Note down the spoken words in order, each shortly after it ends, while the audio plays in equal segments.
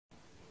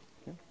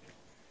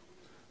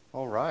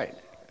All right.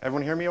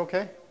 Everyone hear me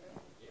okay?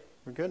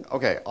 We're good?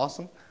 Okay,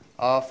 awesome.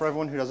 For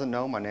everyone who doesn't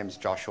know, my name is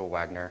Joshua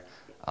Wagner.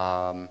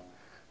 Um,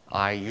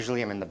 I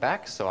usually am in the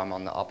back, so I'm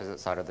on the opposite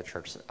side of the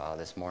church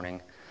this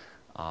morning.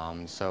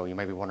 So you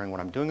may be wondering what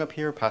I'm doing up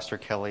here. Pastor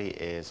Kelly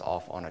is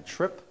off on a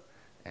trip,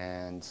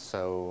 and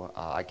so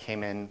I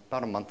came in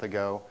about a month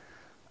ago,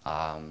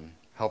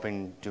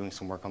 helping doing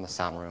some work on the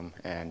sound room.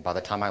 And by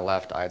the time I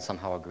left, I had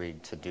somehow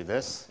agreed to do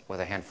this with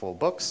a handful of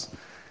books.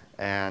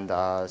 And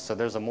so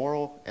there's a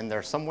moral in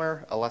there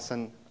somewhere, a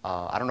lesson.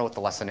 I don't know what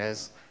the lesson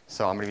is,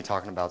 so I'm going to be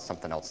talking about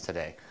something else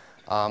today.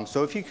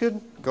 So if you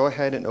could go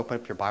ahead and open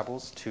up your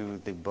Bibles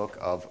to the book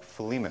of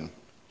Philemon.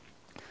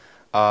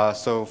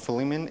 So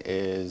Philemon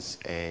is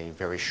a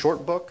very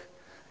short book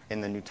in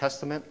the New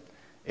Testament.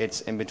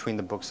 It's in between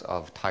the books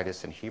of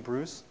Titus and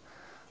Hebrews.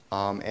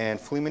 And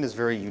Philemon is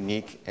very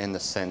unique in the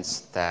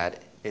sense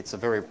that it's a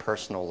very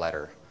personal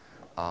letter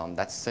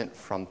that's sent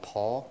from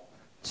Paul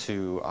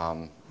to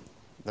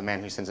the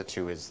man who sends it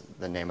to is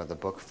the name of the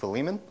book,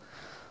 Philemon.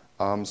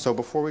 So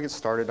before we get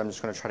started, I'm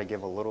just going to try to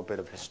give a little bit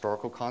of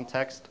historical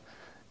context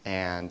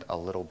and a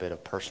little bit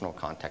of personal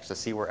context to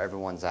see where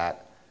everyone's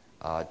at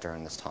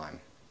during this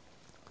time.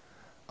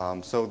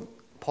 So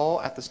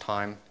Paul, at this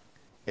time,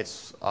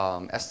 it's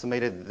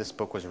estimated that this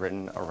book was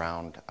written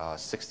around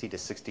 60 to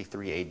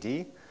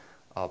 63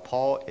 AD.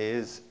 Paul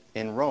is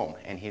in Rome,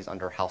 and he's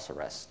under house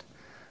arrest.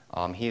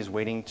 He is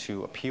waiting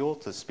to appeal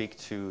to speak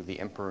to the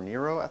Emperor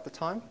Nero at the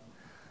time.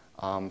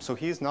 So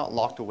he is not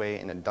locked away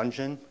in a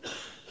dungeon.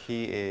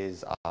 He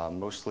is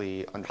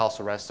mostly under house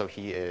arrest, so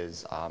he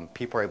is,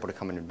 people are able to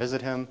come in and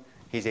visit him.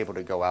 He's able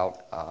to go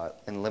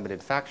out in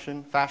limited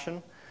fashion,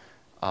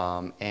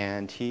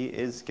 and he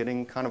is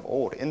getting kind of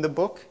old. In the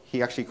book,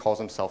 he actually calls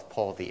himself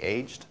Paul the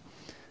Aged,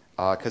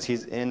 because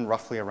he's in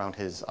roughly around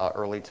his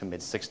early to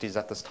mid-60s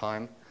at this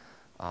time,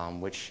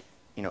 which,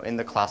 you know, in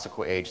the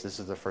classical age, this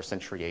is the first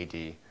century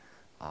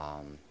AD.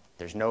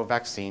 There's no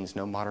vaccines,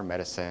 no modern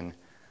medicine.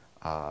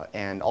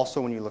 And also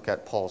when you look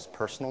at Paul's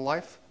personal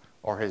life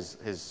or his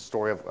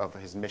story of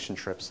his mission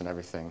trips and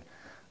everything,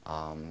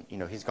 you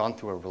know, he's gone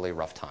through a really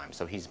rough time.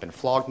 So he's been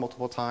flogged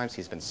multiple times.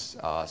 He's been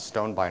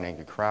stoned by an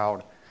angry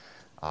crowd.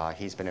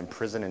 He's been in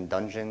prison and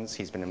dungeons.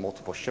 He's been in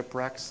multiple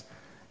shipwrecks.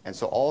 And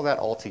so all that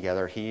all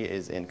together, he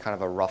is in kind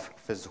of a rough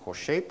physical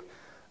shape.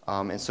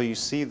 And so you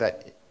see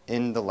that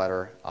in the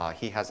letter,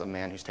 he has a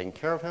man who's taking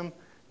care of him,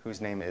 whose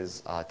name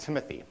is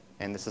Timothy.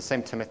 And it's the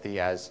same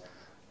Timothy as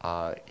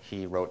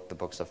he wrote the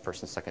books of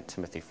 1st and 2nd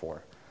Timothy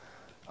 4.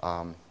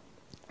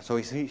 So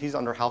he's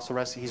under house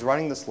arrest. He's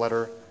writing this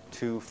letter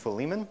to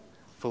Philemon.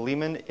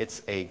 Philemon,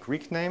 it's a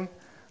Greek name.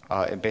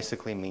 It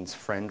basically means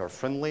friend or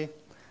friendly.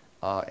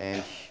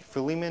 And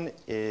Philemon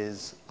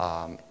is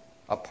a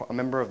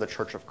member of the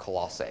Church of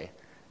Colossae.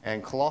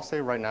 And Colossae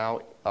right now,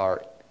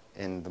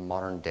 in the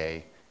modern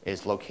day,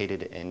 is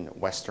located in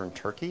western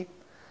Turkey.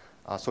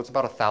 So it's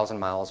about 1,000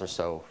 miles or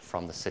so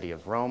from the city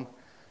of Rome.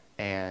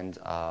 And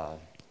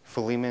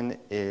Philemon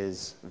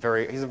he's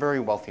a very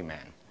wealthy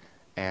man.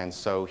 And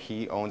so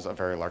he owns a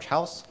very large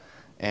house.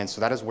 And so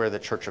that is where the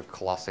Church of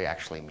Colossae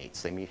actually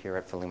meets. They meet here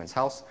at Philemon's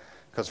house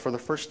because for the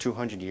first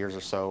 200 years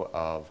or so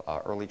of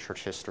early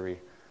church history,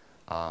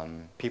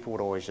 people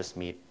would always just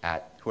meet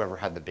at whoever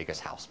had the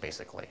biggest house,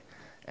 basically.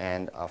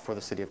 And for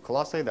the city of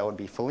Colossae, that would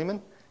be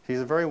Philemon.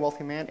 He's a very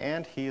wealthy man,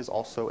 and he is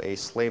also a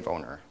slave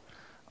owner.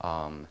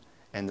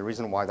 And the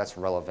reason why that's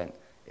relevant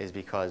is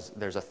because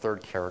there's a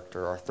third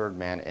character or a third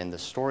man in the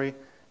story,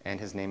 and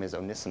his name is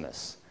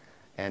Onesimus.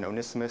 And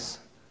Onesimus,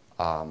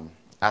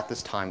 at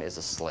this time, is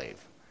a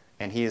slave.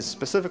 And he is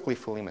specifically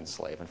Philemon's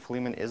slave. And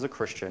Philemon is a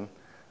Christian,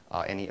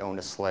 and he owned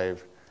a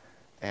slave.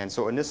 And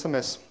so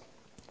Onesimus,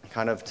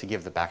 kind of to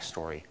give the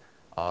backstory,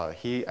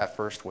 he at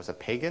first was a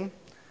pagan.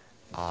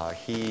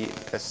 He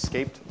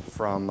escaped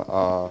from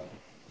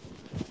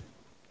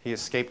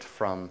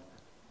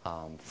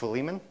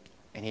Philemon,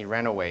 and he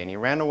ran away. And he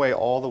ran away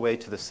all the way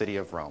to the city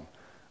of Rome.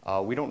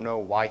 We don't know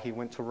why he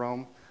went to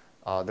Rome.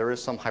 There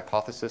is some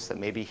hypothesis that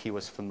maybe he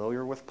was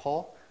familiar with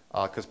Paul,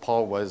 because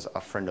Paul was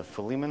a friend of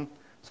Philemon,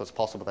 so it's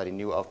possible that he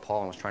knew of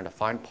Paul and was trying to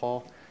find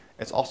Paul.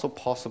 It's also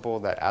possible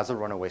that as a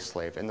runaway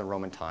slave in the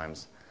Roman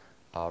times,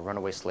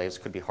 runaway slaves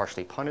could be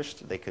harshly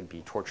punished, they could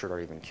be tortured or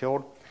even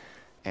killed,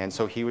 and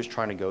so he was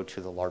trying to go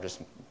to the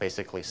largest,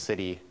 basically,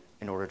 city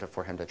in order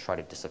for him to try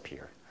to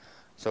disappear.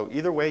 So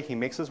either way, he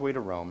makes his way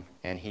to Rome,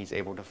 and he's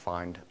able to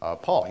find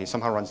Paul. He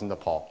somehow runs into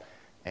Paul,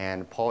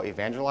 and Paul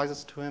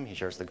evangelizes to him, he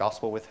shares the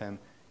gospel with him,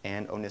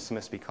 and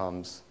Onesimus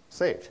becomes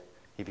saved.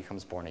 He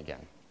becomes born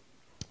again.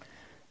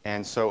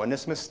 And so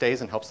Onesimus stays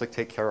and helps to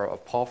take care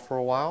of Paul for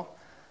a while.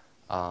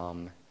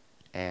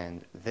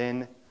 And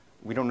then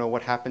we don't know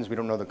what happens. We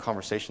don't know the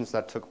conversations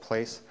that took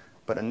place.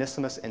 But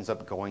Onesimus ends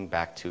up going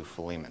back to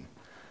Philemon,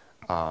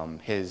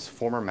 his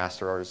former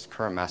master or his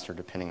current master,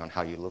 depending on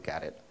how you look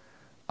at it.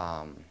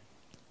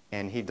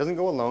 And he doesn't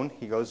go alone.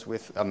 He goes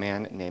with a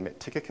man named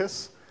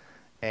Tychicus.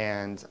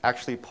 And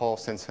actually, Paul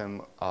sends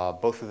him,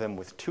 both of them,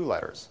 with 2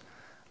 letters.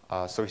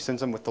 So he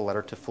sends them with the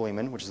letter to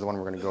Philemon, which is the one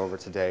we're going to go over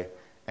today.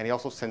 And he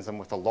also sends them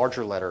with a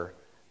larger letter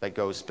that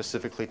goes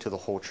specifically to the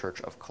whole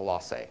church of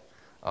Colossae,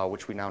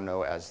 which we now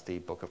know as the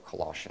book of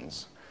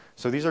Colossians.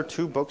 So these are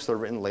two books that are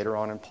written later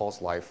on in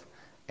Paul's life,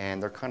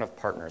 and they're kind of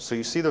partners. So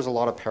you see there's a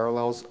lot of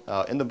parallels.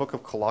 In the book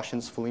of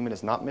Colossians, Philemon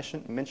is not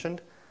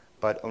mentioned,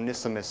 but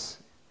Onesimus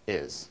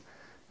is.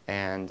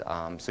 And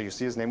so you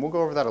see his name. We'll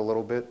go over that a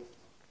little bit.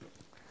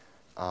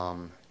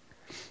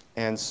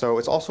 And so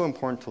it's also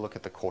important to look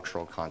at the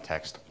cultural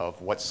context of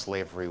what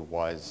slavery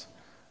was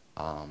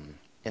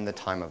in the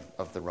time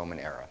of the Roman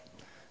era.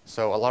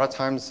 So a lot of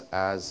times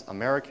as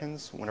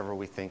Americans, whenever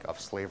we think of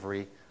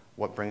slavery,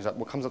 what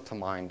comes up to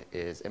mind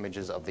is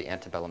images of the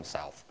antebellum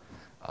South.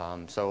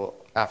 So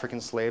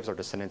African slaves or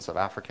descendants of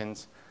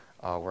Africans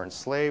were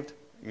enslaved,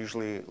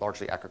 usually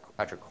largely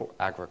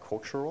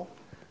agricultural.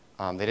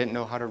 They didn't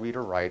know how to read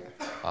or write,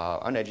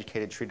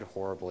 uneducated, treated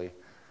horribly.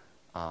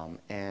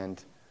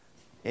 And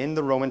in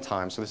the Roman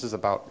times, so this is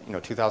about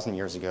 2,000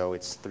 years ago,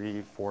 it's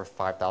 3,000, 4,000,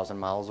 5,000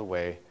 miles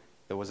away.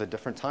 It was a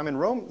different time. In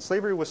Rome,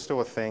 slavery was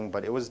still a thing,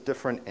 but it was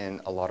different in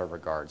a lot of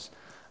regards.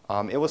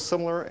 It was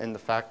similar in the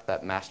fact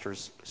that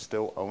masters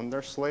still owned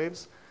their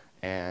slaves,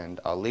 and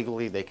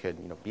legally they could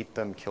beat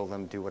them, kill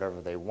them, do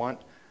whatever they want.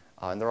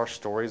 And there are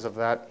stories of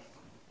that.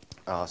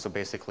 So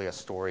basically a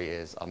story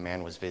is a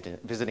man was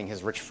visiting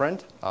his rich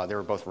friend. They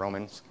were both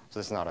Romans, so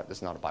this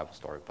is not a Bible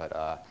story,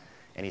 but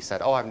and he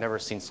said, "Oh, I've never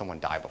seen someone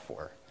die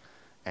before."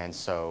 And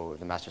so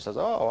the master says,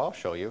 "Oh, I'll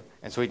show you."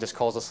 And so he just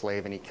calls a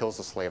slave and he kills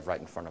the slave right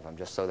in front of him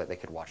just so that they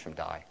could watch him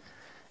die.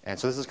 And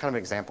so this is kind of an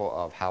example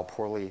of how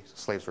poorly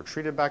slaves were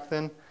treated back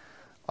then.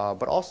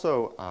 But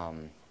also,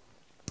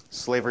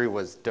 slavery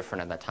was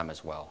different at that time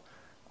as well.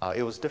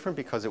 It was different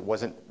because it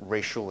wasn't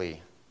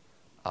racially,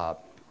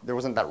 there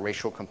wasn't that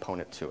racial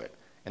component to it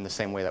in the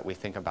same way that we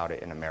think about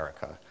it in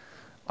America.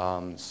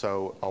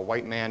 So a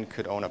white man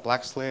could own a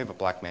black slave, a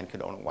black man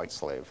could own a white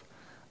slave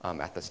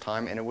at this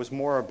time. And it was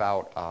more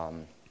about,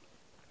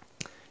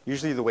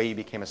 usually the way you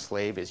became a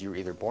slave is you were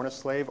either born a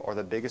slave, or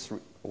the biggest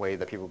way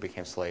that people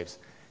became slaves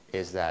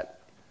is that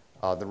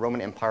the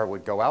Roman Empire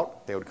would go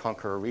out, they would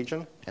conquer a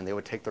region, and they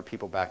would take their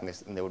people back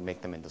and they would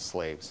make them into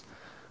slaves.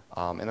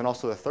 And then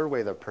also the third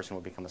way the person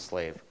would become a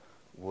slave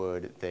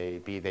would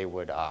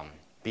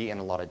be in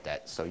a lot of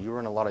debt. So you were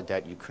in a lot of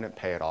debt, you couldn't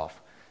pay it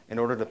off. In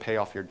order to pay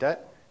off your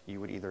debt, you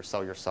would either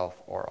sell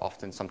yourself or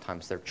often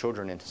sometimes their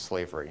children into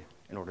slavery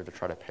in order to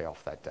try to pay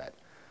off that debt.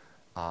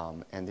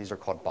 And these are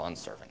called bond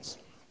servants.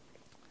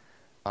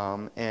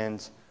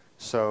 And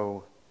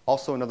so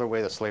also another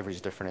way that slavery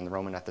is different in the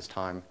Roman at this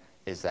time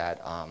is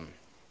that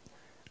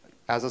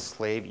as a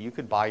slave, you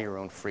could buy your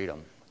own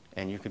freedom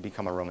and you could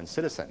become a Roman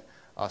citizen.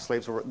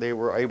 Slaves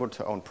were able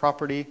to own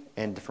property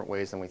in different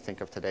ways than we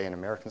think of today in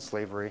American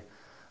slavery.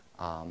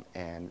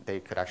 And they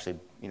could actually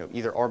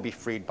either or be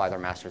freed by their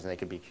masters and they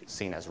could be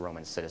seen as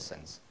Roman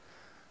citizens.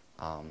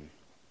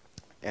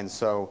 And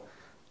so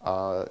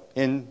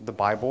in the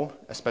Bible,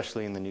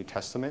 especially in the New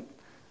Testament,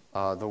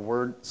 the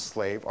word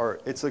slave,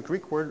 it's a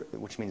Greek word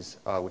which is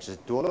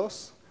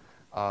doulos,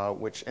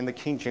 which in the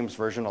King James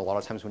Version, a lot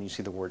of times when you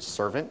see the word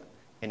servant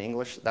in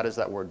English, that is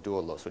that word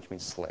doulos, which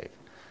means slave.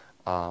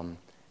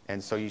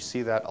 And so you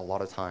see that a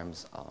lot of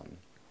times.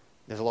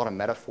 There's a lot of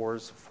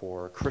metaphors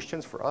for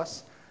Christians, for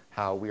us,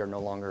 how we are no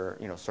longer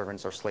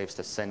servants or slaves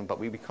to sin, but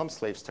we become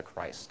slaves to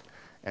Christ.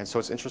 And so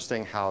it's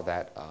interesting how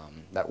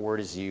that word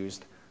is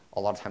used a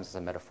lot of times as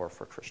a metaphor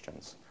for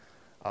Christians.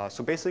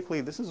 So basically,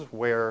 this is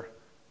where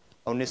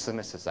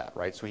Onesimus is at,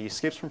 right? So he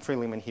escapes from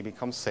Philemon, he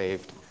becomes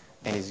saved,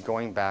 and he's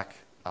going back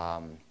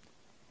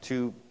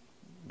to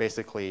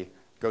basically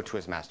go to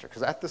his master.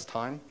 Because at this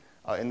time,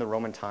 in the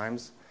Roman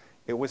times,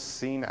 it was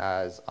seen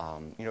as,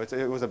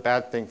 it was a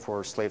bad thing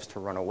for slaves to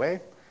run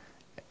away,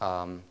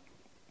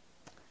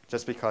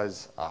 just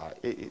because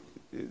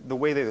the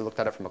way they looked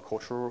at it from a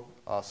cultural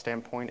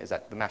standpoint is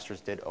that the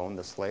masters did own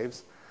the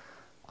slaves.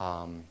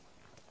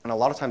 And a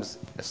lot of times,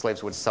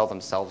 slaves would sell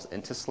themselves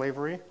into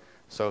slavery.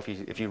 So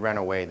if you ran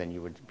away, then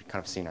you would be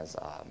kind of seen as,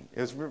 it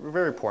was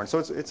very important. So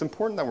it's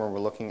important that when we're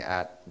looking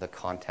at the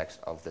context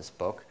of this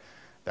book,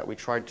 that we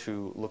try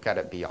to look at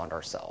it beyond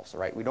ourselves,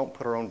 right? We don't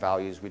put our own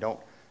values, we don't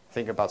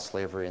think about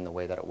slavery in the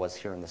way that it was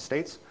here in the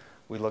States.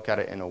 We look at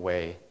it in a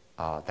way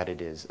that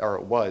it is, or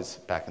it was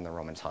back in the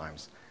Roman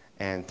times.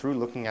 And through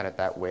looking at it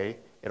that way,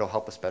 it'll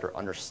help us better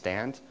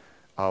understand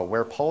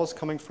where Paul is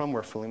coming from,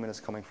 where Philemon is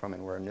coming from,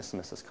 and where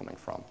Onesimus is coming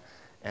from,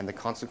 and the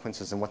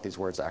consequences and what these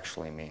words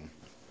actually mean.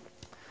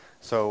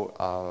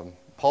 So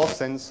Paul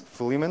sends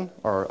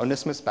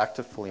Onesimus back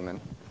to Philemon,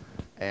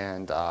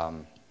 and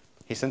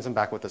he sends him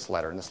back with this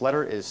letter. And this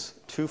letter is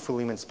to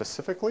Philemon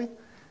specifically,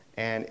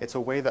 and it's a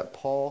way that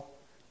Paul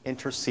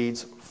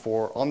intercedes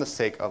on the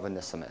sake of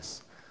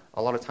Onesimus.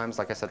 A lot of times,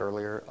 like I said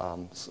earlier,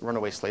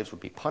 runaway slaves would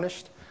be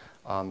punished.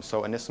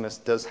 So Onesimus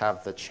does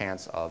have the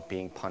chance of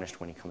being punished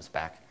when he comes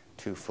back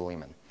to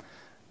Philemon.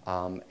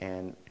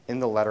 And in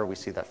the letter, we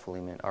see that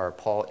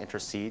Paul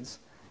intercedes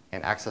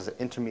and acts as an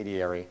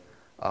intermediary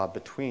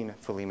between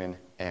Philemon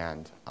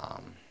and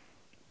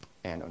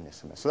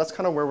Onesimus. So that's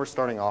kind of where we're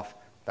starting off.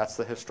 That's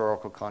the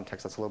historical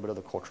context. That's a little bit of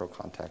the cultural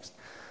context.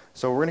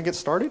 So we're going to get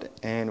started,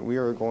 and we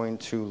are going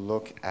to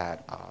look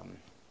at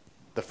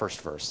the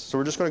first verse. So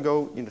we're just going to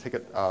go, take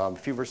a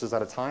few verses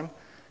at a time,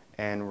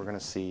 and we're going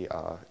to see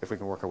if we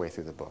can work our way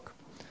through the book.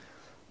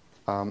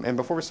 And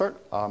before we start,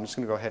 I'm just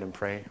going to go ahead and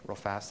pray real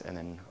fast, and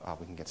then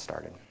we can get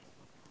started.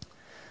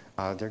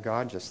 Dear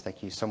God, just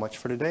thank you so much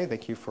for today.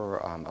 Thank you for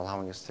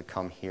allowing us to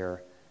come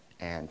here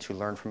and to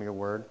learn from your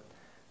word.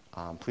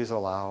 Please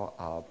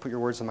put your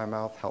words in my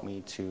mouth. Help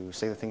me to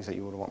say the things that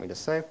you would want me to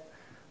say.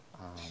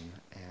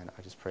 And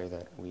I just pray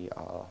that we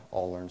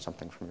all learn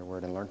something from your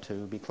word and learn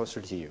to be closer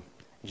to you.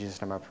 In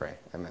Jesus' name I pray.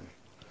 Amen.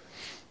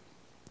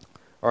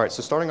 All right,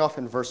 so starting off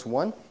in verse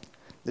 1,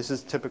 this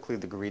is typically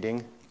the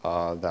greeting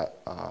that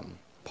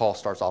Paul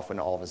starts off in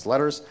all of his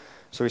letters.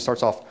 So he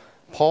starts off,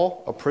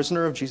 Paul, a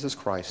prisoner of Jesus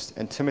Christ,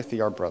 and Timothy,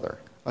 our brother,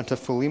 unto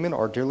Philemon,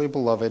 our dearly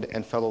beloved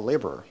and fellow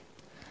laborer,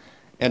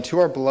 and to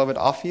our beloved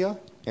Apphia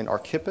and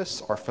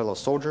Archippus, our fellow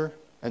soldier,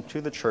 and to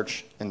the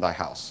church in thy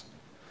house.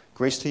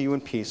 Grace to you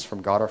and peace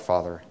from God our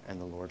Father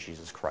and the Lord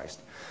Jesus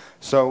Christ.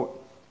 So,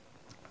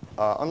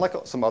 unlike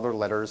some other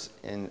letters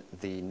in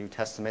the New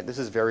Testament, this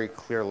is very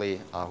clearly,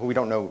 we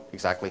don't know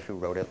exactly who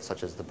wrote it,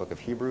 such as the book of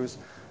Hebrews.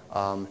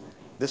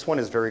 This one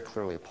is very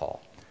clearly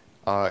Paul.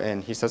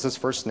 And he says his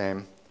first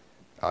name.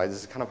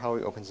 This is kind of how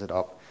he opens it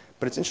up.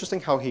 But it's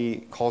interesting how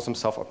he calls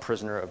himself a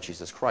prisoner of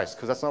Jesus Christ,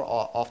 because that's not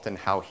often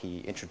how he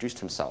introduced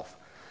himself.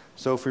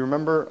 So if we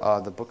remember,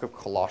 the book of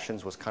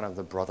Colossians was kind of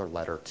the brother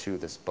letter to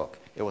this book.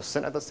 It was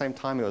sent at the same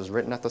time. It was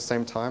written at the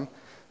same time.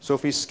 So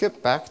if we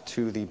skip back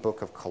to the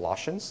book of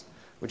Colossians,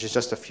 which is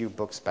just a few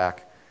books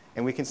back,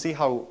 and we can see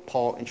how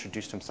Paul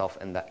introduced himself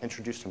in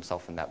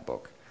that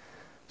book.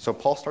 So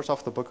Paul starts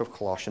off the book of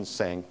Colossians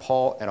saying,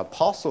 Paul, an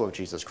apostle of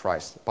Jesus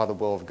Christ, by the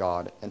will of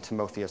God, and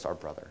Timotheus, our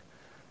brother.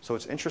 So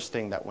it's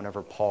interesting that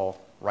whenever Paul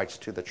writes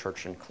to the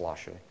church in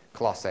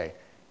Colossae,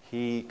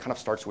 he kind of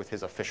starts with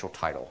his official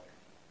title.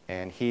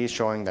 And he's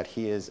showing that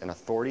he is an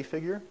authority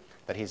figure,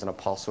 that he's an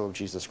apostle of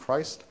Jesus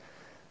Christ.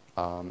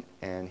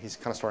 And he's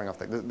kind of starting off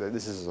like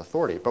this is his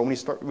authority. But when you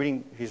start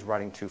reading, he's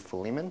writing to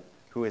Philemon,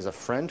 who is a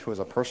friend, who is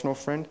a personal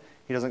friend.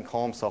 He doesn't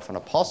call himself an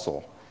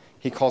apostle.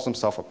 He calls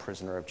himself a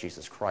prisoner of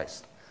Jesus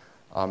Christ.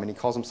 And he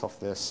calls himself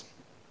this.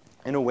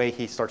 In a way,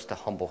 he starts to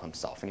humble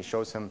himself. And he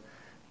shows him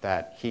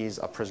that he's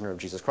a prisoner of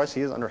Jesus Christ.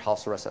 He is under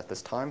house arrest at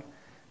this time.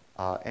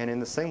 And in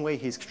the same way,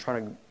 he's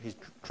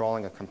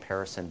drawing a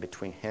comparison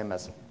between him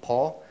as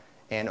Paul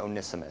and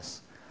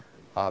Onesimus.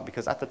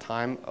 Because at the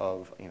time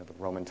of the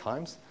Roman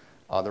times,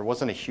 there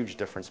wasn't a huge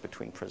difference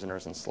between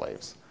prisoners and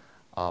slaves.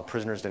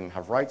 Prisoners didn't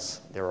have rights.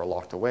 They were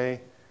locked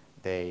away.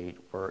 They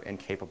were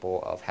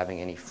incapable of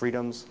having any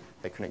freedoms.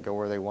 They couldn't go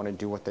where they want to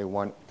do what they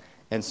want.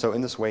 And so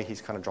in this way,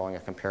 he's kind of drawing a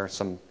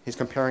comparison. He's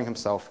comparing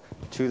himself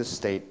to the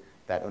state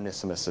that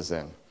Onesimus is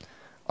in.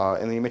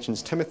 And then he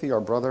mentions Timothy, our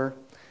brother,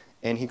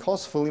 and he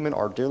calls Philemon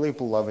our dearly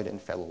beloved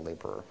and fellow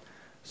laborer.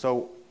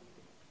 So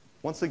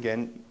once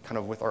again, kind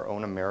of with our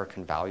own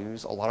American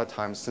values, a lot of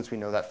times, since we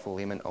know that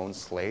Philemon owned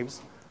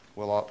slaves,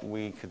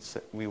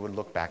 we would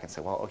look back and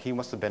say, well, he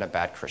must have been a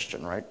bad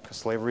Christian, right? Because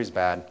slavery is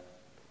bad,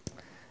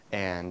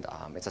 and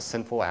it's a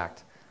sinful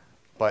act.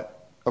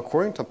 But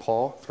according to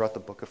Paul, throughout the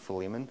book of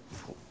Philemon,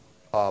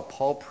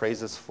 Paul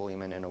praises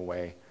Philemon in a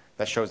way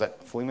that shows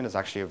that Philemon is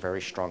actually a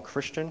very strong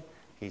Christian.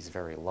 He's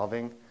very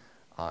loving,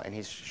 and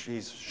he's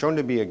shown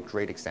to be a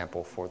great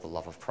example for the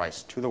love of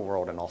Christ to the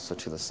world and also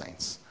to the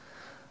saints.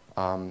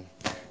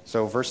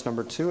 So verse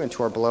number 2, and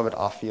to our beloved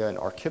Apphia and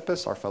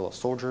Archippus, our fellow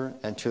soldier,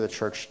 and to the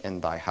church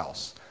in thy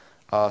house.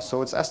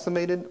 So it's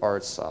estimated, or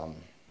it's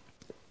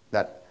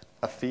that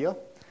Apphia,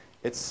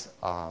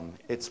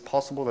 it's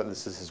possible that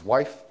this is his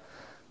wife,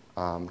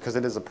 because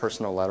it is a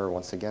personal letter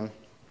once again.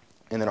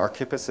 And then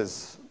Archippus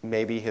is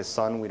maybe his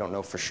son, we don't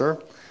know for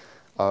sure.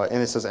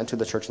 And it says, enter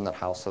the church in that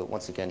house. So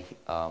once again,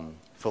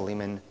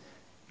 Philemon,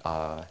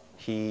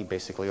 he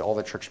basically, all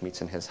the church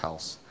meets in his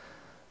house.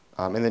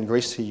 And then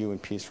grace to you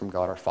and peace from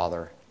God our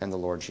Father and the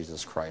Lord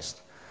Jesus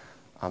Christ.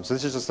 So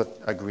this is just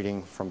a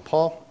greeting from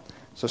Paul.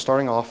 So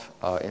starting off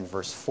in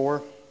verse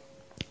 4,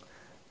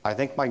 I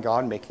thank my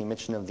God, making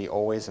mention of thee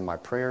always in my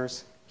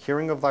prayers,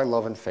 hearing of thy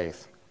love and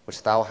faith,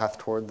 which thou hast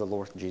toward the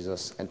Lord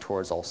Jesus and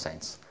towards all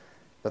saints,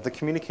 that the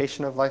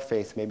communication of thy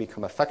faith may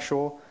become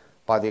effectual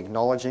by the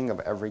acknowledging of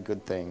every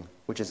good thing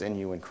which is in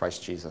you in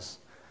Christ Jesus.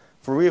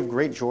 For we have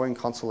great joy and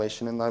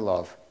consolation in thy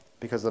love,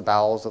 because the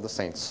bowels of the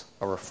saints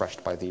are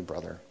refreshed by thee,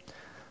 brother.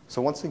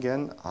 So once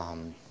again,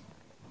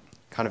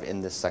 kind of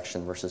in this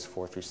section, verses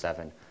 4 through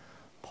 7,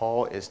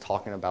 Paul is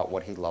talking about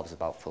what he loves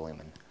about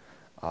Philemon.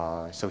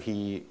 So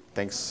he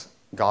thanks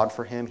God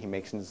for him. He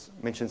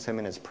mentions him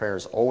in his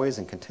prayers always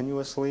and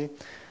continuously.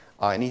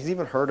 And he's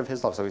even heard of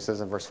his love. So he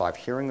says in verse 5,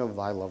 hearing of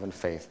thy love and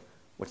faith,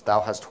 which thou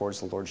hast towards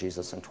the Lord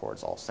Jesus and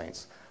towards all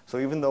saints. So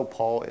even though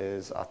Paul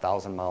is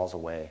 1,000 miles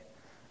away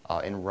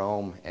in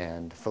Rome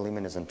and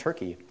Philemon is in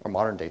Turkey, or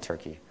modern-day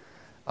Turkey,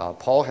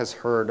 Paul has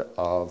heard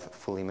of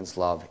Philemon's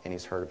love and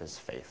he's heard of his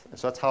faith. And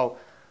so that's how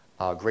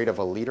great of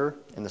a leader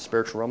in the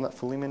spiritual realm that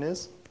Philemon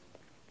is.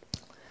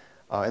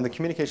 And the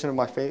communication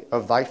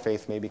of thy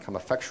faith may become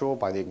effectual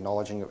by the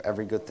acknowledging of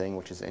every good thing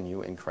which is in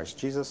you in Christ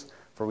Jesus.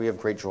 For we have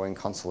great joy and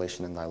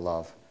consolation in thy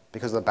love,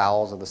 because the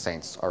bowels of the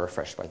saints are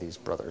refreshed by these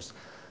brothers.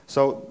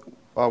 So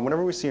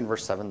whenever we see in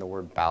verse 7 the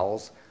word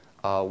bowels,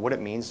 what it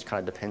means kind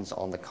of depends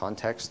on the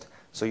context.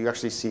 So you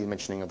actually see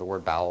mentioning of the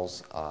word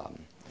bowels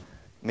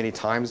many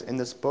times in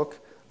this book.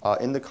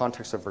 In the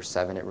context of verse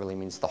 7, it really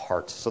means the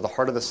heart. So the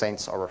heart of the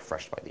saints are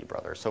refreshed by thee,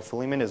 brother. So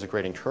Philemon is a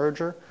great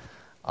encourager,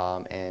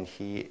 and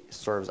he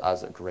serves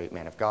as a great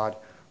man of God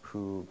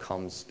who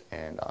comes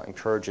and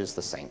encourages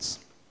the saints.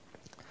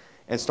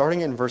 And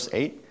starting in verse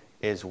 8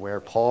 is where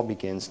Paul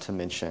begins to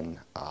mention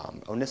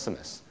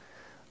Onesimus.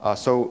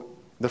 So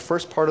the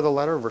first part of the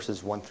letter,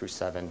 verses 1 through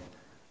 7,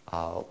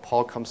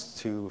 Paul comes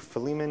to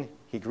Philemon,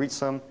 he greets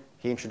him,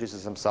 he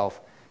introduces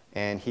himself,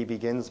 and he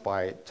begins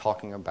by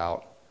talking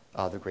about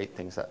the great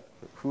things that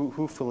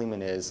who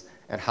Philemon is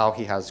and how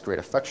he has great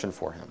affection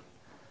for him.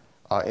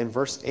 In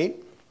verse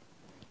 8,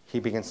 he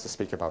begins to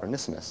speak about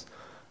Onesimus.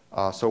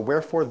 So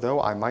wherefore,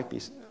 though I might be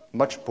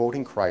much bold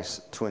in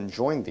Christ to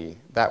enjoin thee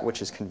that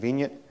which is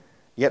convenient,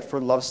 yet for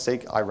love's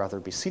sake I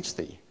rather beseech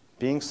thee,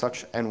 being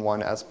such an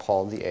one as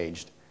Paul the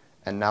aged,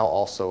 and now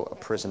also a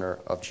prisoner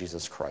of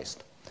Jesus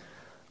Christ.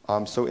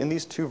 So in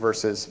these two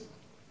verses,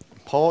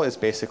 Paul is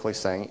basically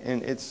saying,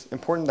 and it's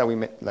important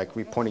that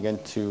we point again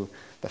to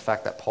the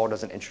fact that Paul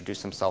doesn't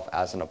introduce himself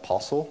as an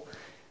apostle,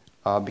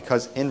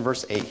 because in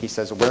verse 8 he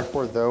says,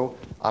 wherefore though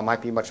I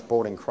might be much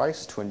bold in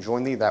Christ to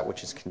enjoin thee that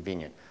which is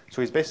convenient.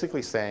 So he's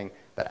basically saying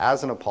that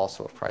as an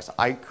apostle of Christ,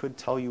 I could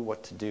tell you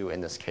what to do in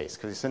this case,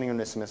 because he's sending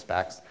Onesimus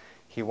back.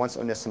 He wants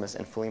Onesimus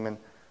and Philemon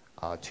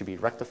to be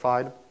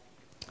rectified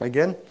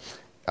again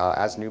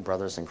as new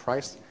brothers in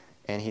Christ,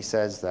 and he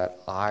says that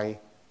I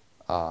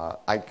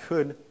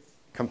could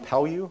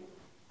compel you,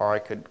 or I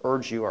could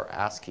urge you or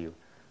ask you,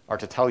 or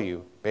to tell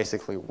you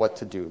basically what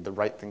to do, the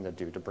right thing to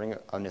do, to bring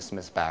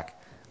Onesimus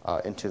back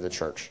into the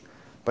church.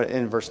 But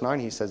in verse 9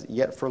 he says,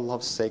 yet for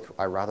love's sake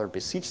I rather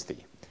beseech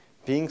thee,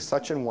 being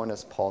such an one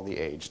as Paul the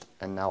aged,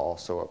 and now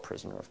also a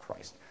prisoner of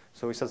Christ.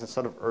 So he says,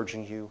 instead of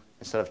urging you,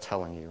 instead of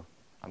telling you,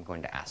 I'm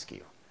going to ask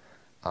you.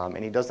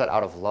 And he does that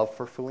out of love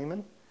for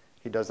Philemon.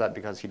 He does that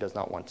because he does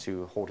not want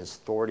to hold his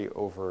authority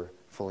over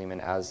Philemon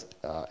as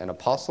an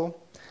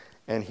apostle.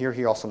 And here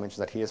he also mentions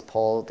that he is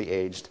Paul the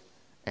aged,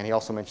 and he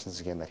also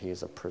mentions again that he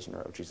is a prisoner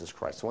of Jesus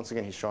Christ. So once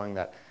again, he's showing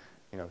that,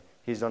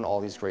 he's done all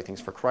these great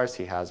things for Christ.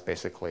 He has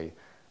basically,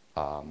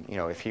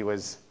 if he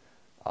was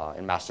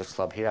in Master's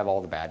Club, he'd have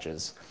all the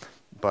badges.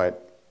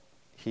 But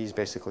he's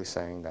basically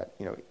saying that,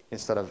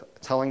 instead of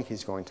telling,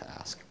 he's going to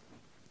ask.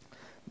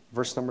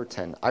 Verse number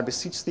 10, I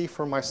beseech thee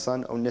for my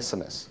son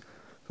Onesimus,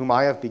 whom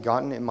I have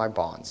begotten in my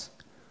bonds,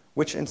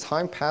 which in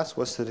time past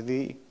was to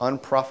thee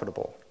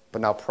unprofitable,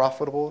 but now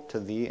profitable to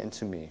thee and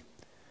to me,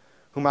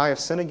 whom I have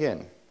sent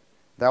again.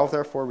 Thou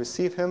therefore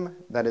receive him,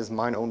 that is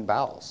mine own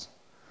bowels.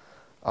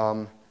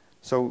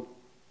 So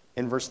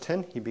in verse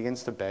 10, he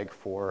begins to beg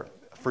for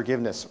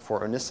forgiveness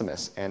for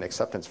Onesimus and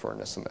acceptance for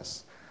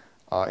Onesimus.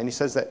 And he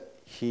says that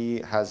he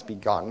has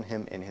begotten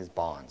him in his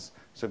bonds.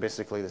 So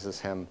basically this is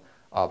him,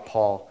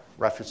 Paul,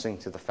 referencing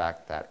to the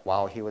fact that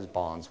while he was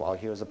bonds, while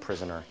he was a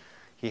prisoner,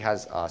 he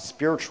has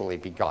spiritually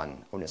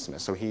begotten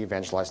Onesimus. So he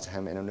evangelized to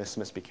him, and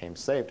Onesimus became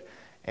saved.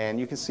 And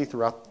you can see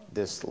throughout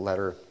this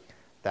letter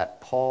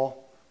that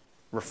Paul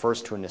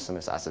refers to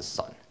Onesimus as his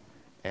son.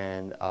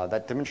 And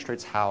that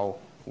demonstrates how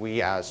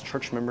we as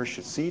church members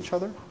should see each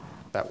other,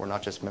 that we're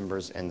not just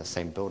members in the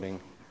same building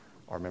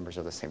or members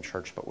of the same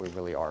church, but we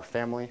really are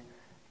family,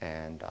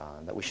 and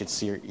that we should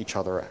see each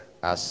other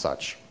as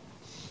such.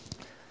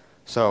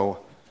 So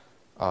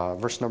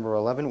verse number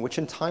 11, which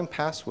in time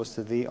past was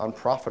to thee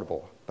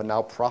unprofitable, but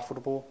now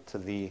profitable to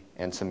thee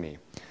and to me.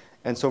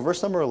 And so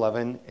verse number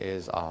 11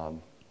 is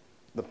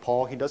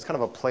Paul, he does kind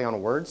of a play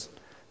on words.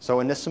 So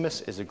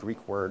Onesimus is a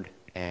Greek word,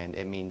 and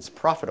it means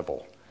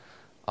profitable.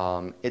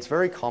 It's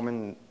very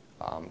common,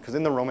 because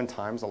in the Roman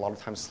times, a lot of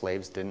times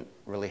slaves didn't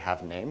really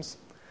have names.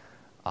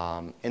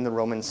 In the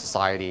Roman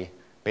society,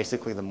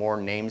 basically the more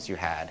names you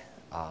had,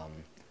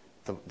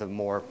 the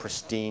more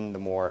pristine, the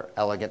more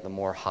elegant, the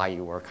more high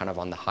you were kind of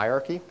on the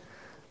hierarchy.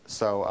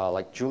 So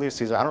like Julius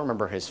Caesar, I don't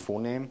remember his full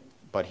name,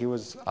 but he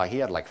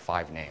had like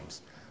 5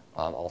 names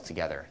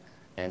altogether.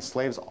 And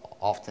slaves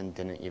often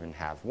didn't even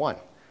have one.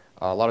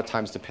 A lot of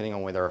times, depending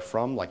on where they're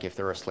from, like if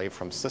they're a slave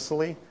from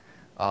Sicily,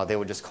 they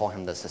would just call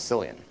him the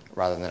Sicilian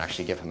rather than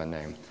actually give him a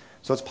name.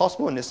 So it's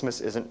possible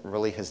Onesimus isn't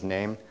really his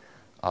name.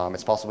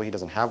 It's possible he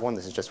doesn't have one.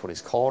 This is just what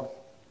he's called.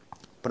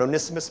 But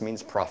Onesimus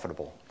means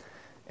profitable.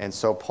 And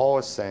so Paul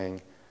is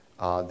saying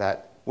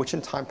that which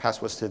in time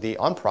past was to thee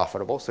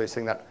unprofitable. So he's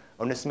saying that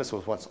Onesimus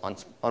was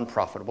once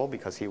unprofitable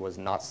because he was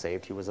not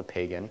saved. He was a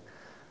pagan.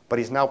 But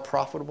he's now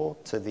profitable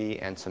to thee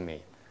and to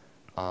me.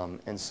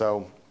 And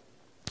so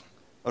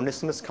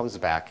Onesimus comes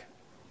back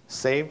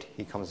saved.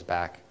 He comes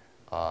back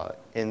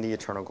in the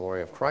eternal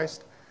glory of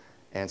Christ.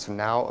 And so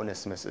now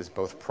Onesimus is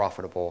both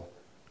profitable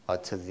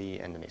to thee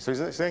and to me. So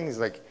he's saying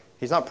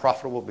he's not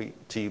profitable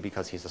to you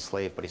because he's a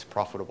slave, but he's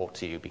profitable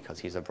to you because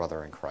he's a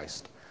brother in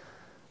Christ.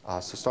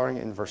 So starting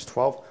in verse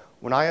 12,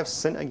 when I have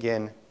sinned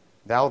again,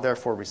 thou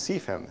therefore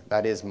receive him,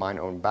 that is mine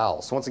own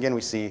bowels. So once again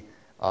we see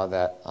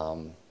that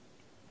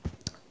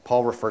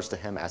Paul refers to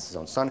him as his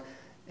own son.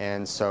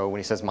 And so when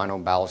he says mine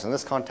own bowels in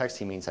this context,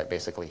 he means that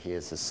basically he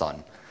is his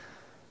son.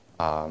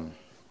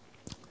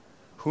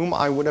 Whom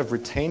I would have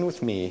retained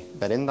with me,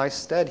 that in thy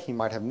stead he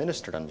might have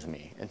ministered unto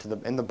me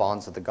in the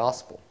bonds of the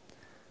gospel.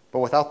 But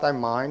without thy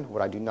mind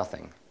would I do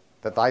nothing,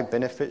 that thy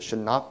benefit should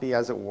not be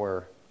as it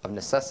were of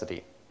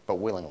necessity, but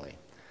willingly.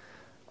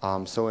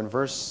 So in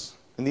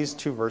these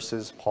two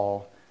verses,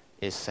 Paul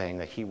is saying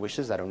that he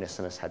wishes that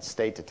Onesimus had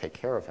stayed to take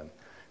care of him.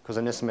 Because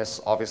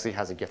Onesimus obviously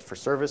has a gift for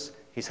service.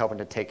 He's helping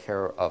to take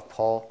care of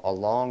Paul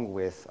along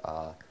with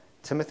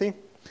Timothy.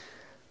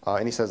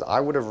 And he says, I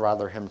would have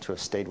rather him to have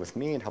stayed with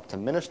me and helped to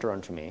minister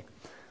unto me.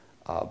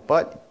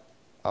 But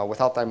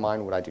without thy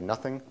mind would I do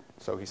nothing.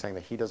 So he's saying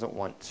that he doesn't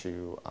want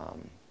to,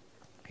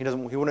 he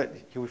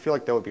would feel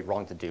like that would be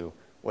wrong to do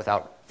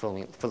without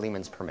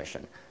Philemon's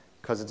permission.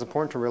 Because it's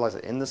important to realize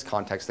that in this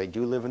context, they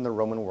do live in the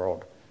Roman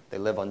world. They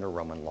live under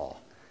Roman law.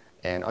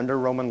 And under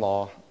Roman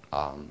law,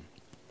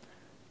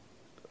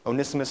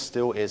 Onesimus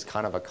still is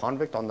kind of a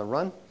convict on the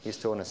run. He's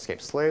still an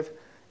escaped slave.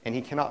 And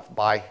he cannot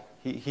buy,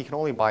 he can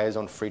only buy his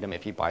own freedom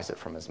if he buys it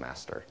from his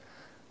master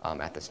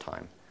at this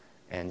time.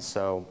 And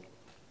so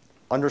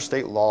under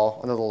state law,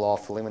 under the law,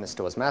 Philemon is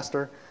still his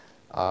master.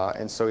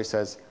 And so he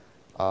says,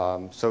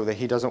 so that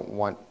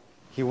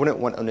he wouldn't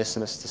want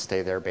Onesimus to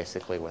stay there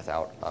basically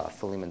without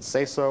Philemon's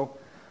say-so,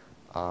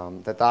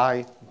 that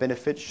thy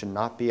benefit should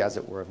not be as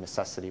it were of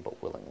necessity,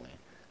 but willingly.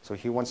 So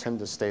he wants him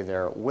to stay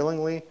there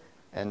willingly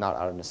and not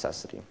out of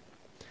necessity.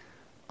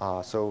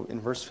 So in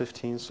verse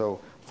 15, so,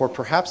 for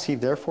perhaps he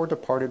therefore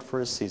departed for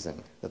a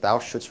season, that thou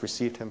shouldst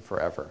receive him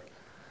forever.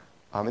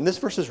 And this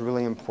verse is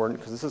really important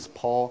because this is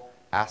Paul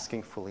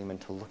asking Philemon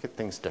to look at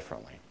things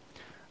differently.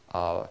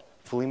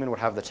 Philemon would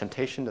have the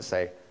temptation to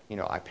say,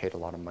 I paid a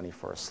lot of money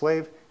for a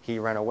slave. He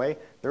ran away.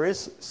 There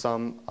is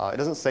some, it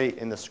doesn't say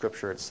in the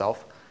scripture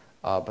itself,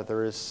 but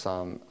there is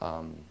some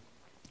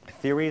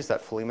theories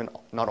that Philemon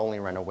not only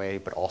ran away,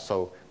 but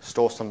also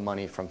stole some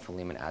money from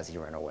Philemon as he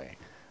ran away.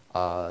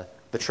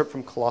 The trip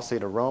from Colossae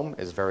to Rome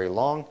is very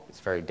long. It's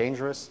very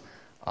dangerous.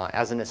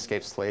 As an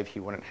escaped slave, he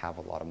wouldn't have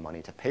a lot of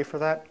money to pay for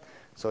that.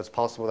 So it's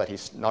possible that he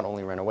not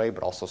only ran away,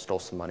 but also stole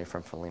some money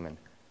from Philemon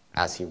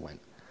as he went.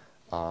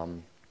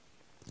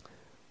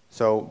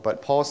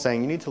 But Paul is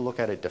saying you need to look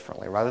at it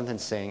differently. Rather than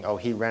saying, oh,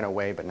 he ran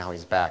away, but now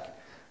he's back,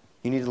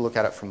 you need to look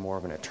at it from more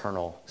of an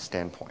eternal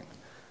standpoint.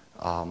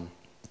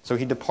 So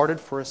he departed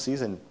for a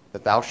season,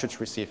 that thou shouldst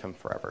receive him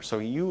forever. So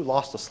you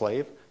lost a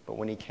slave, but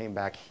when he came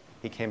back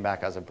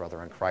as a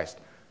brother in Christ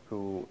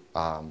who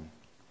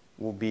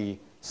will be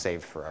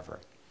saved forever.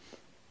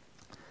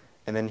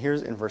 And then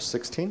here's in verse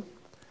 16.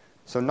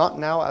 So not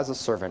now as a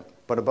servant,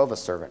 but above a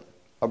servant,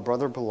 a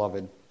brother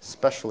beloved,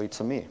 specially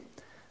to me.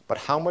 But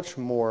how much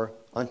more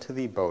unto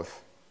thee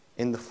both,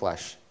 in the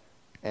flesh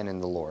and in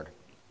the Lord.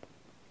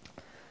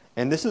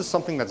 And this is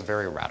something that's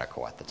very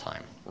radical at the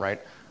time, right?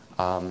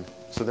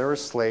 So there were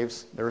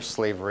slaves, there was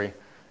slavery,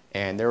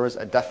 and there was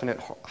a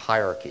definite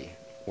hierarchy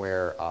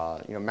where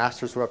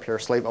masters were up here,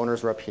 slave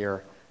owners were up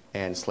here,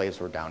 and slaves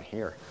were down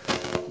here.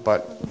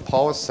 But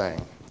Paul is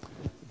saying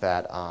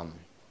that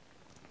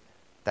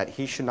that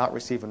he should not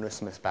receive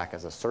Onesimus back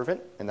as a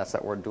servant, and that's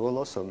that word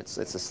doulos, so it's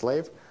a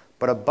slave,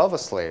 but above a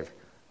slave,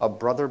 a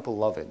brother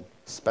beloved,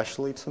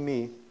 specially to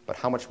me, but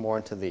how much more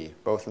unto thee,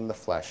 both in the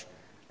flesh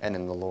and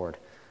in the Lord.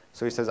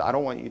 So he says, I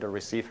don't want you to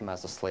receive him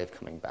as a slave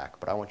coming back,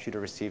 but I want you to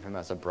receive him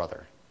as a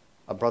brother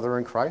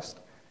in Christ,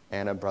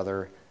 and a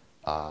brother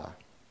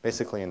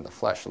basically in the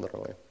flesh,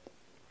 literally.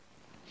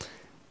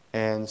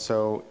 And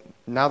so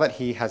now that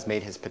he has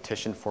made his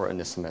petition for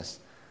Onesimus,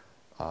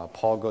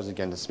 Paul goes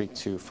again to speak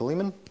to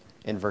Philemon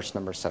in verse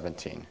number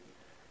 17.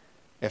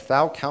 If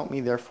thou count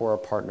me therefore a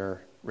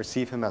partner,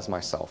 receive him as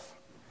myself.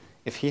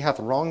 If he hath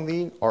wronged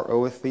thee or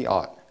oweth thee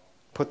aught,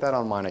 put that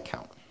on mine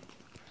account.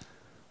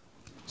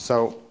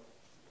 So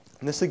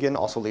this again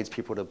also leads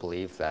people to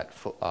believe that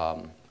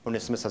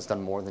Onesimus has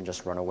done more than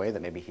just run away,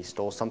 that maybe he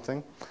stole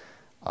something.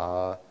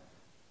 But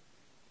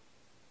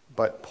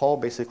Paul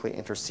basically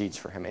intercedes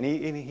for him, and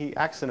he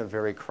acts in a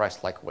very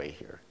Christ-like way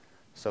here.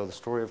 So the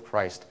story of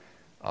Christ,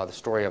 the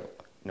story of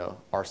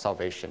our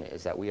salvation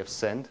is that we have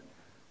sinned.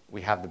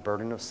 We have the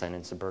burden of sin.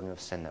 It's the burden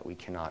of sin that we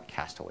cannot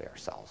cast away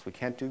ourselves. We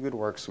can't do good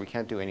works. We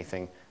can't do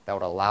anything that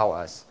would allow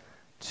us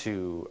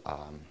to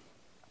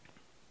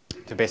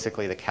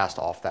basically to cast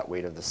off that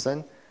weight of the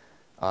sin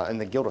and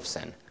the guilt of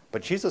sin.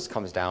 But Jesus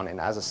comes down, and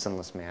as a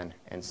sinless man,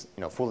 and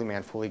fully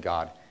man, fully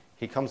God,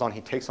 he comes on,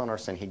 he takes on our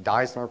sin, he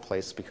dies in our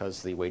place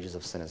because the wages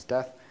of sin is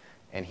death,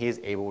 and he is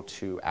able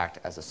to act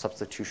as a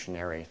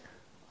substitutionary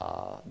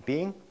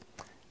being,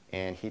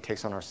 and he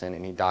takes on our sin,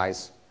 and he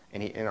dies,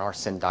 and our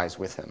sin dies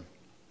with him.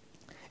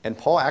 And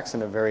Paul acts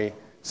in a very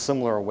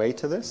similar way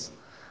to this,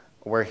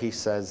 where he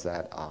says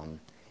that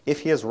if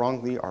he has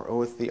wronged thee or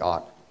oweth thee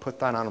aught, put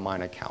thine on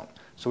mine account.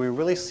 So we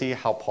really see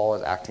how Paul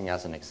is acting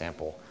as an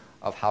example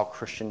of how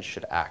Christians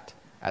should act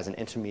as an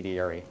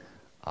intermediary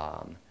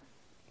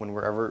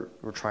whenever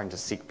we're trying to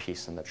seek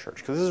peace in the church.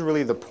 Because this is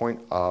really the point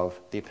of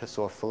the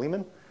Epistle of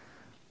Philemon.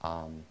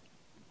 And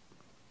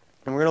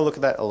we're going to look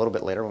at that a little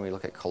bit later when we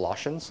look at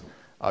Colossians,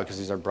 because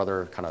these are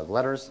brother kind of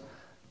letters.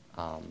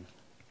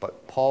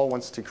 But Paul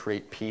wants to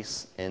create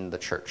peace in the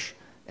church.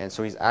 And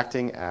so he's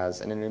acting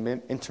as an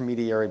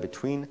intermediary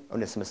between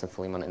Onesimus and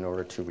Philemon in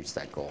order to reach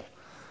that goal.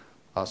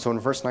 So in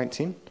verse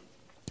 19,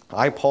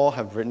 I, Paul,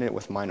 have written it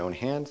with mine own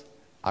hand.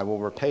 I will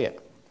repay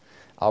it.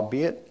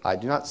 Albeit, I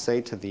do not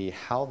say to thee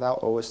how thou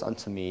owest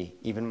unto me,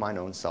 even mine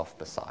own self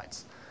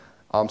besides.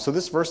 So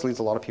this verse leads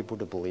a lot of people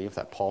to believe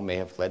that Paul may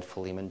have led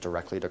Philemon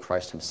directly to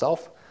Christ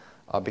himself,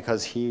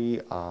 because he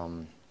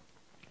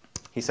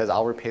says,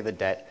 I'll repay the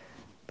debt,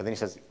 but then he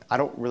says, I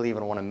don't really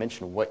even want to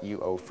mention what you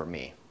owe for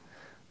me,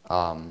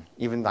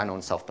 even thine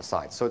own self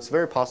besides. So it's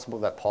very possible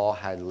that Paul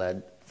had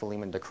led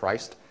Philemon to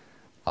Christ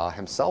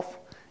himself,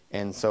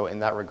 and so in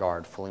that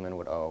regard, Philemon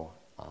would owe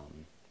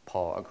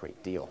Paul a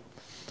great deal.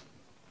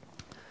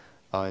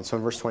 And so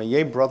in verse 20,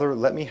 Yea, brother,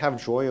 let me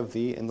have joy of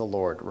thee in the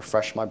Lord,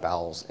 refresh my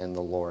bowels in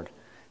the Lord.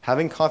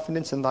 Having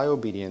confidence in thy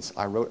obedience,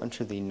 I wrote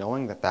unto thee,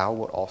 knowing that thou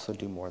wilt also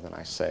do more than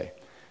I say.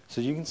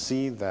 So you can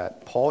see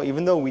that Paul,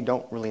 even though we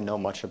don't really know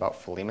much about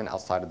Philemon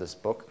outside of this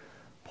book,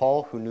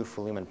 Paul, who knew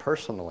Philemon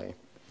personally,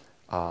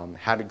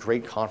 had a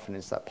great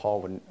confidence that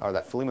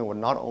that Philemon would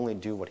not only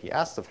do what he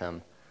asked of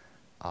him,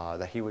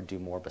 that he would do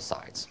more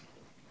besides.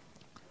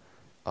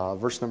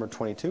 Verse number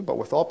 22, But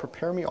withal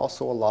prepare me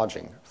also a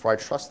lodging, for I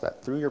trust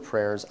that through your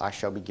prayers I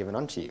shall be given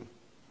unto you.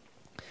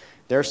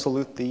 There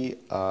salute thee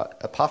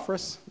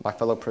Epaphras, my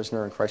fellow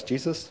prisoner in Christ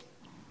Jesus,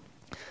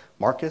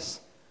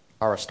 Marcus,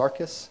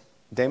 Aristarchus,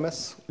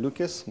 Demas,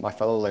 Lucas, my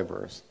fellow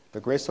laborers. The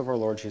grace of our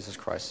Lord Jesus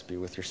Christ be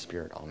with your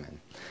spirit.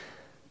 Amen.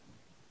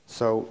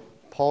 So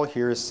Paul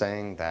here is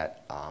saying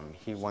that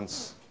he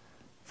wants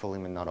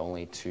Philemon not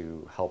only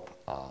to help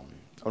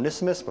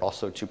Onesimus, but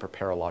also to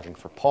prepare a lodging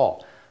for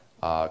Paul,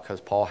 because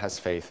Paul has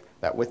faith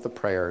that with the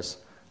prayers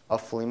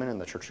of Philemon in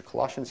the church of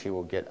Colossians, he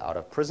will get out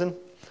of prison,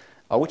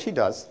 which he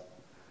does.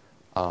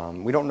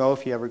 We don't know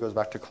if he ever goes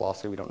back to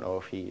Colossae. We don't know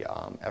if he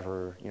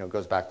ever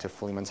goes back to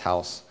Philemon's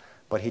house.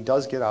 But he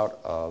does get out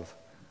of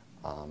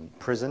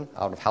prison,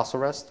 out of house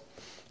arrest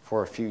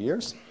for a few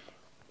years.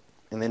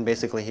 And then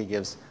basically he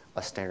gives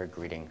a standard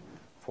greeting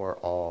for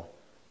all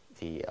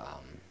the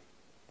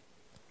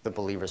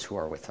believers who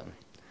are with him.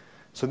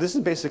 So this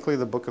is basically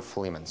the book of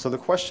Philemon. So the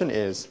question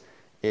is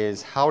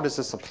how does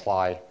this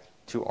apply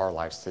to our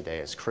lives today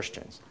as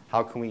Christians?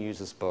 How can we use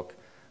this book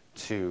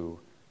to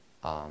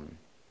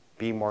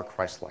be more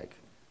Christ-like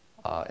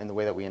in the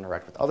way that we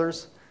interact with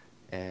others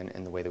and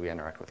in the way that we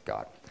interact with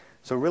God?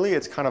 So really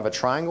it's kind of a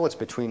triangle. It's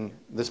between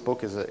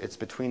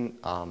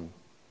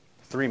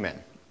three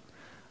men.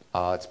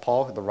 It's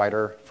Paul, the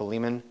writer,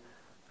 Philemon,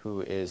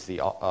 who is the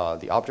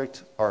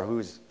object,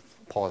 or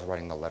Paul is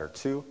writing the letter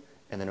to,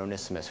 and then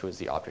Onesimus, who is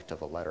the object of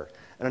the letter.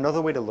 And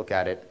another way to look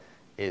at it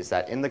is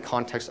that in the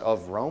context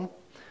of Rome,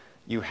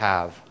 you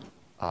have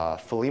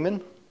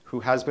Philemon, who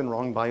has been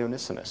wronged by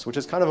Onesimus, which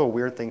is kind of a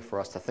weird thing for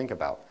us to think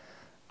about,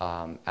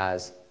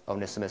 as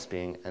Onesimus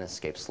being an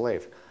escaped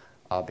slave.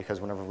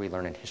 Because whenever we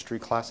learn in history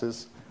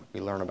classes,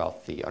 we learn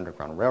about the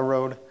Underground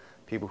Railroad,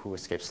 people who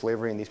escaped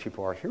slavery, and these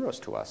people are heroes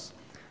to us.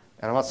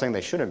 And I'm not saying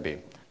they shouldn't be,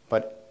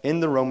 but in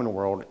the Roman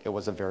world, it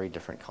was a very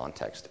different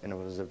context, and it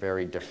was a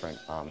very different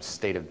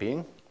state of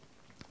being.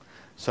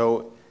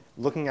 So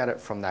looking at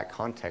it from that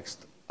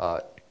context,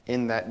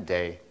 in that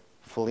day,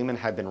 Philemon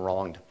had been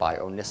wronged by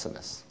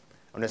Onesimus.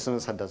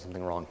 Onesimus had done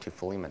something wrong to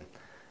Philemon.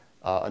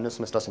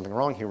 Onesimus does something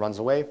wrong, he runs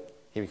away,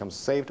 he becomes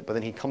saved, but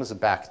then he comes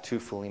back to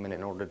Philemon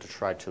in order to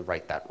try to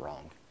right that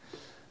wrong.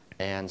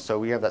 And so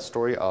we have that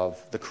story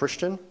of the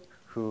Christian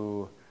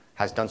who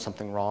has done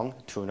something wrong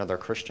to another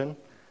Christian,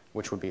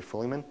 which would be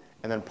Philemon,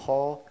 and then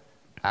Paul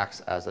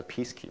acts as a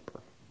peacekeeper.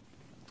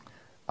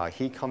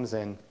 He comes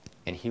in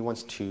and he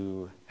wants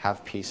to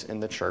have peace in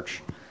the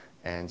church,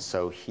 and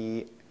so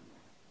he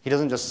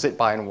doesn't just sit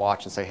by and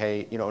watch and say,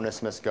 hey,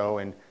 Onesimus,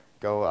 go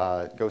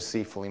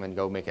see Philemon,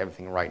 go make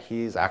everything right.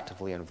 He's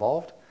actively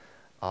involved,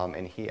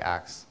 and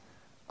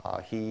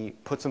he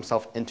puts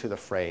himself into the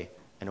fray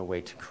in a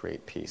way to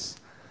create peace.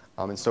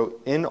 And so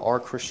in our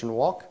Christian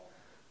walk,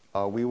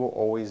 we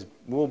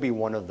will be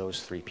one of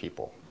those three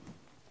people.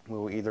 We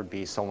will either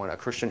be a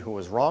Christian who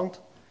was wronged,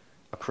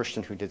 a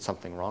Christian who did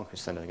something wrong, who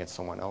sinned against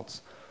someone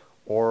else,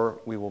 or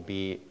we will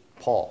be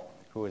Paul,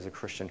 who is a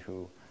Christian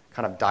who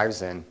kind of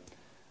dives in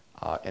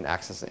and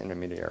acts as an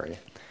intermediary.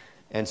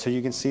 And so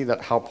you can see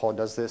that how Paul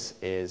does this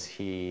is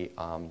he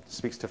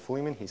speaks to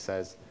Philemon. He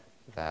says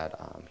that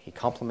he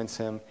compliments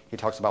him. He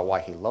talks about why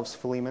he loves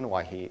Philemon,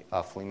 why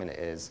Philemon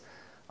is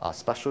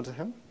special to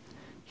him.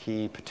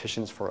 He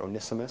petitions for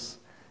Onesimus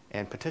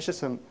and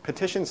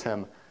petitions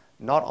him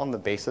not on the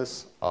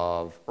basis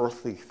of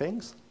earthly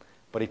things,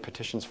 but he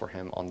petitions for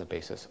him on the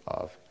basis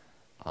of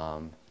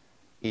an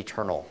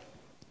eternal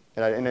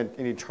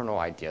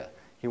idea.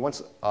 He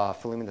wants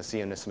Philemon to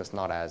see Onesimus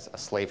not as a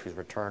slave who's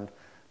returned,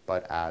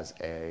 but as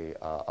a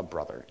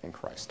brother in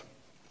Christ.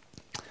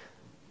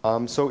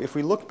 So if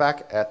we look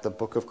back at the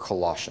book of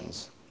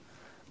Colossians,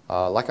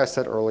 Like I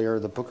said earlier,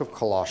 the book of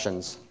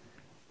Colossians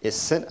is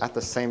sent at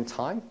the same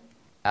time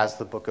as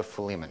the book of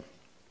Philemon.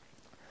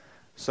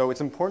 So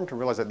it's important to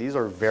realize that these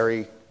are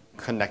very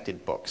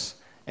connected books.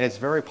 And it's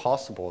very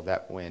possible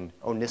that when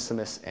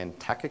Onesimus and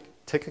Tychicus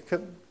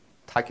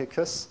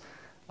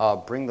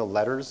bring the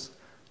letters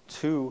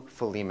to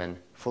Philemon,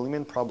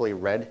 Philemon probably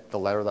read the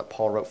letter that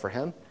Paul wrote for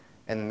him,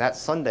 and that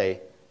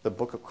Sunday, the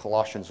book of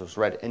Colossians was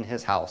read in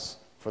his house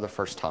for the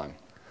first time.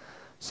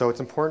 So it's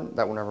important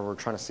that whenever we're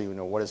trying to see,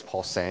 what is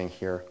Paul saying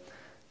here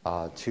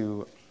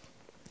to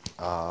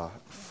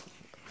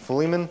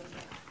Philemon,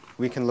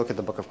 we can look at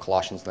the book of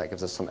Colossians, and that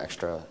gives us some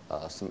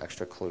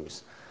extra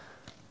clues.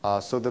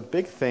 So the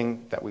big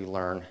thing that we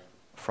learn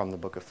from the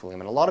book of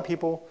Philemon, a lot of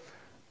people,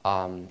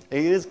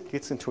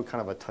 gets into a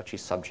kind of a touchy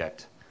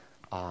subject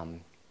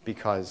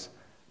because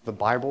the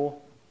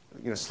Bible,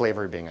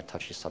 slavery being a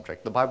touchy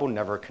subject, the Bible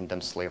never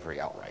condemns slavery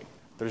outright.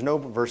 There's no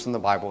verse in the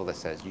Bible that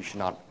says you should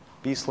not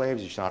be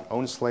slaves, you should not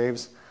own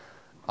slaves.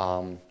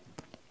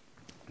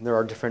 There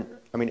are different,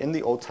 in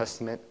the Old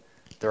Testament,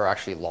 there are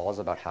actually laws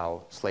about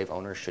how slave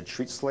owners should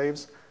treat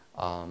slaves.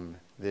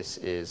 This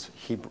is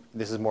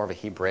more of a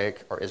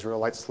Hebraic or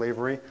Israelite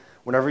slavery.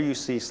 Whenever you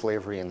see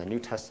slavery in the New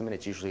Testament,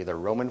 it's usually the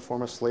Roman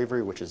form of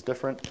slavery, which is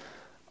different.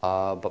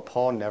 But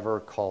Paul never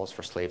calls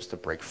for slaves to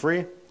break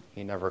free.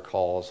 He never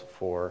calls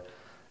for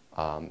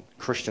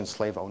Christian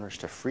slave owners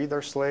to free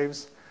their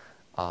slaves.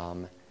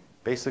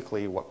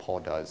 Basically, what Paul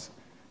does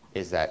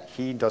is that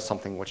he does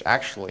something which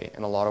actually,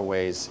 in a lot of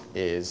ways,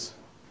 is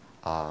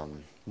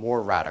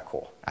more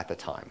radical at the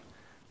time,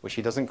 which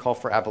he doesn't call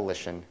for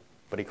abolition,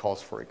 but he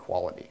calls for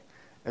equality.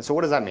 And so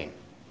what does that mean?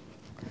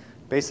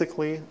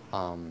 Basically,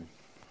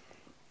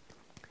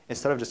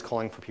 instead of just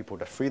calling for people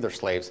to free their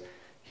slaves,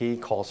 he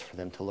calls for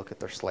them to look at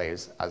their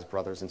slaves as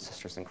brothers and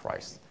sisters in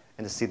Christ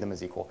and to see them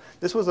as equal.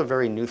 This was a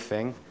very new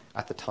thing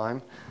at the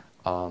time.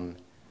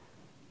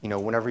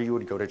 Whenever you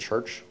would go to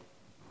church,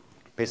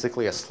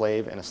 basically a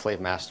slave and a slave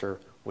master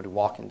would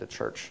walk into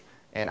church.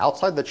 And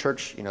outside the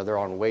church, they're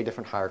on way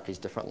different hierarchies,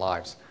 different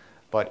lives.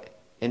 But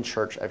in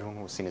church,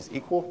 everyone was seen as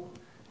equal,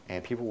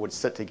 and people would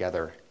sit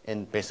together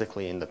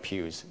basically in the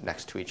pews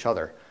next to each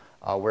other.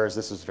 Whereas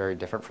this is very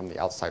different from the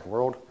outside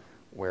world,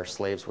 where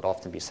slaves would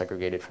often be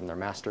segregated from their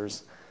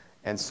masters.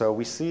 And so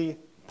we see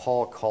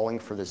Paul calling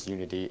for this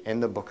unity in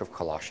the book of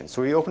Colossians.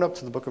 So we open up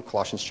to the book of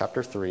Colossians,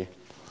 chapter 3.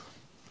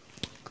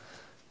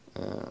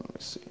 Let me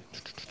see.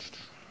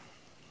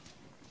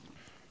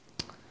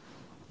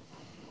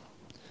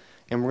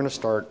 And we're going to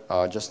start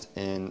just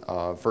in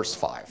verse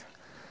 5.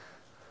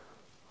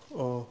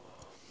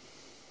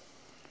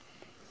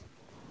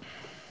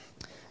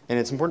 And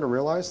it's important to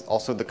realize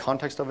also the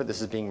context of it.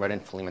 This is being read in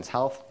Philemon's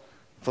house.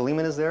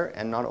 Philemon is there,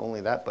 and not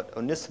only that, but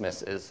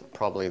Onesimus is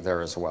probably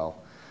there as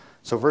well.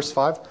 So verse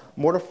 5,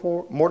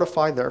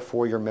 mortify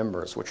therefore your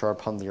members which are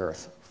upon the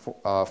earth,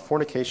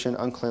 fornication,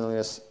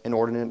 uncleanliness,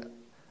 inordinate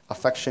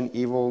affection,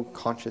 evil,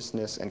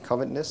 consciousness, and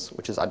covetousness,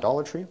 which is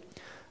idolatry,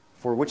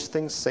 for which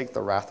things' sake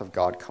the wrath of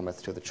God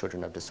cometh to the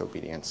children of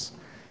disobedience,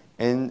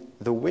 in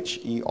the which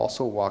ye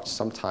also walked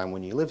sometime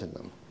when ye lived in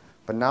them.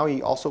 But now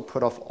ye also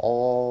put off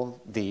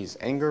all these: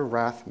 anger,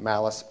 wrath,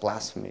 malice,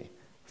 blasphemy,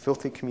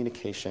 filthy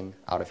communication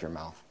out of your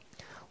mouth.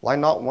 Lie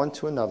not one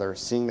to another,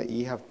 seeing that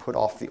ye have put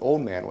off the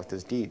old man with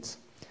his deeds,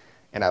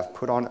 and have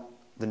put on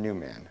the new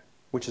man,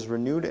 which is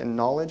renewed in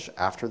knowledge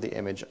after the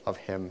image of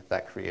him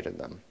that created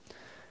them,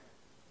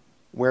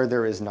 where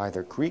there is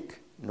neither Greek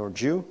nor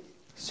Jew,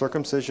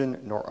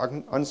 circumcision nor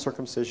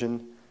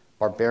uncircumcision,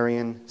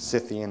 barbarian,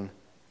 Scythian,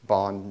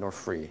 bond nor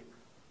free,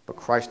 but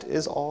Christ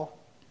is all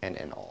and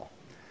in all.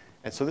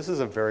 And so this is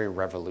a very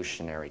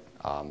revolutionary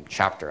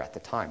chapter at the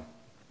time,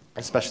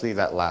 especially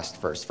that last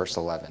verse, verse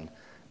 11,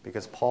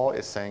 because Paul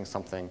is saying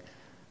something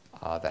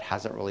that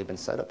hasn't really been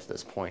said up to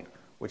this point,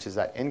 which is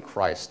that in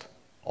Christ,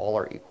 all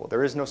are equal.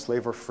 There is no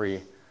slave or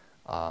free.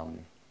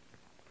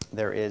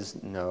 There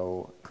is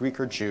no Greek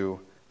or Jew.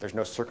 There's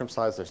no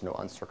circumcised. There's no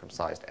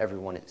uncircumcised.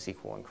 Everyone is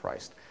equal in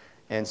Christ.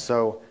 And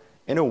so,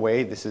 in a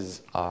way, this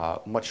is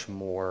much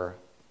more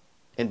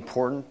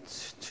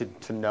important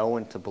to know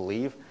and to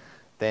believe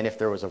than if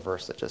there was a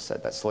verse that just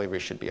said that slavery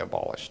should be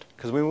abolished.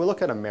 Because when we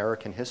look at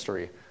American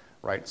history,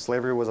 right,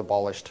 slavery was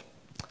abolished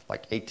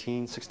like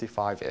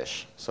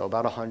 1865-ish, so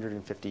about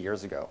 150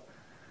 years ago.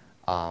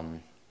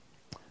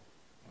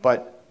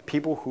 But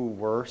people who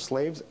were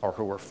slaves or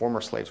who were former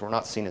slaves were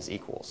not seen as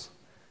equals,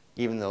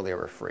 even though they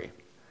were free.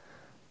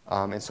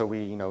 And so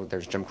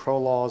there's Jim Crow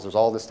laws, there's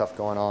all this stuff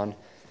going on.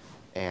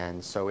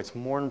 And so it's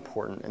more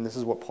important, and this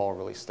is what Paul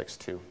really sticks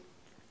to,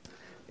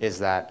 is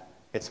that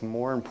it's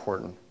more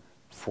important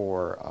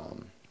for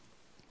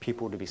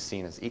people to be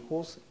seen as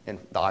equals in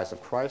the eyes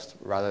of Christ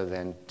rather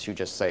than to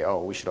just say,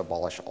 oh, we should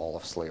abolish all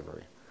of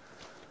slavery.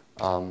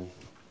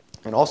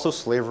 And also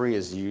slavery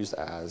is used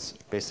as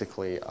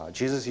basically,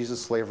 Jesus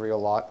uses slavery a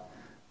lot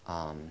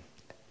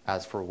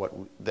as for what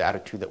the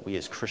attitude that we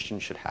as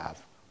Christians should have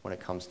when it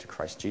comes to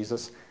Christ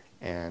Jesus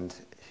and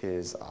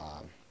his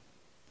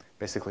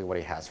basically what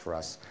he has for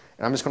us.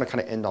 And I'm just going to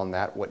kind of end on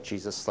that, what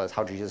Jesus says,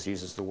 how Jesus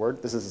uses the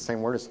word. This is the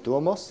same word as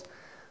doulos.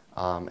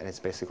 and it's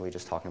basically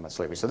just talking about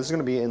slavery. So this is going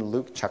to be in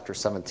Luke chapter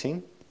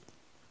 17.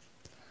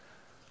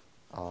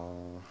 Let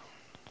me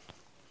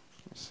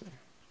see.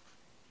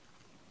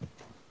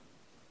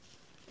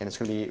 And it's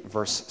going to be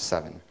verse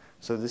 7.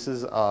 So this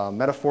is a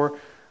metaphor.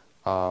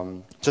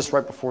 Just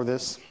right before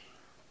this,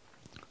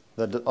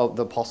 the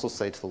apostles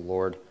say to the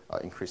Lord,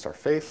 increase our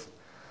faith.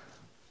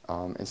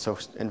 And so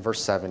in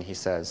verse 7, he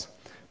says,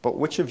 but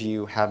which of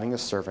you, having a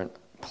servant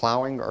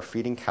plowing or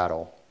feeding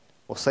cattle,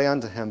 will say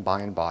unto him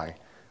by and by,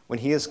 when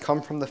he is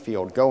come from the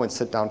field, go and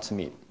sit down to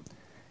meat?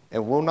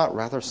 And will not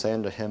rather say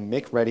unto him,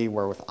 make ready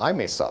wherewith I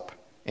may sup,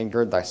 and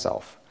gird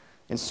thyself,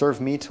 and serve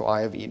me till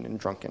I have eaten and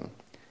drunken,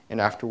 and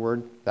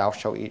afterward thou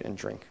shalt eat and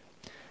drink?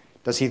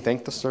 Does he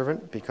thank the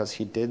servant because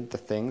he did the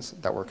things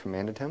that were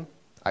commanded him?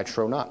 I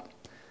trow not.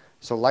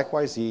 So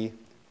likewise ye,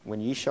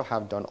 when ye shall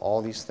have done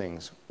all these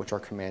things which are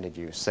commanded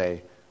you,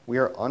 say, we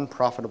are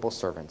unprofitable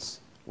servants.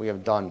 We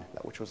have done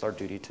that which was our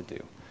duty to do.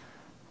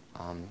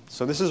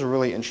 So this is a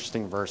really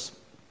interesting verse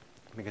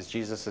because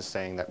Jesus is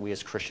saying that we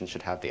as Christians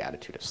should have the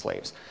attitude of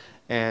slaves.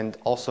 And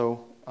also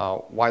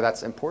why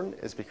that's important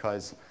is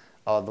because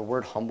the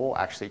word humble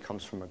actually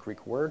comes from a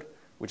Greek word,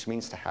 which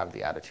means to have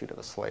the attitude of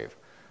a slave.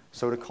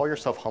 So to call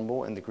yourself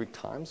humble in the Greek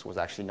times was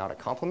actually not a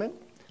compliment.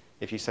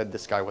 If you said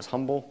this guy was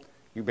humble,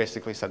 you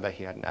basically said that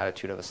he had an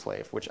attitude of a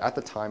slave, which at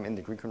the time in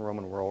the Greek and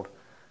Roman world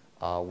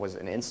was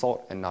an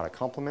insult and not a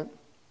compliment.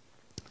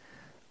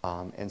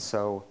 And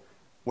so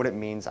what it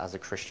means as a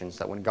Christian is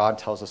that when God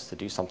tells us to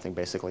do something,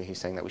 basically he's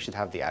saying that we should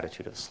have the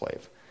attitude of a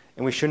slave.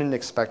 And we shouldn't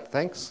expect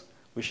thanks.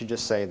 We should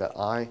just say that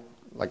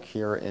like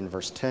here in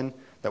verse 10,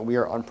 that we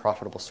are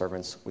unprofitable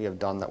servants. We have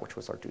done that which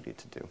was our duty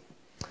to do.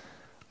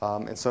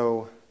 And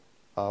so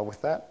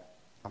with that,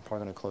 I'm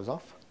probably going to close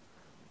off.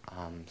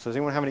 So does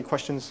anyone have any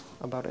questions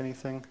about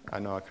anything? I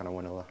know I kind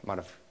of might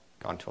have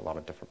gone to a lot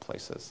of different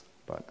places,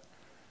 but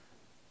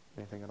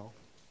anything at all?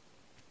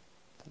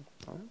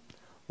 All right.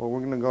 Well, we're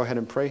going to go ahead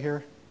and pray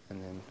here,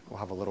 and then we'll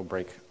have a little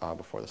break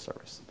before the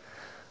service.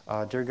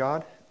 Dear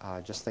God,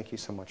 just thank you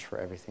so much for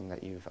everything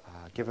that you've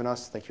given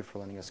us. Thank you for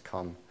letting us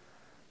come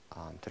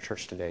to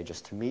church today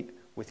just to meet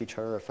with each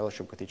other,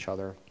 fellowship with each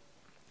other,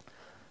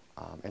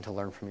 and to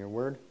learn from your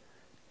word.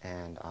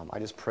 And I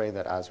just pray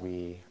that as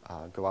we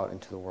go out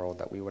into the world,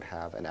 that we would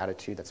have an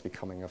attitude that's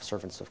becoming of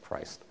servants of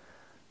Christ,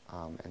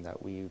 and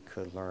that we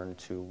could learn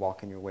to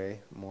walk in your way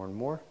more and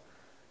more,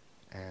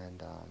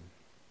 and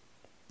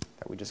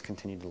that we just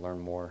continue to learn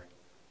more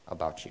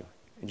about you.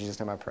 In Jesus'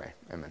 name I pray.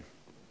 Amen.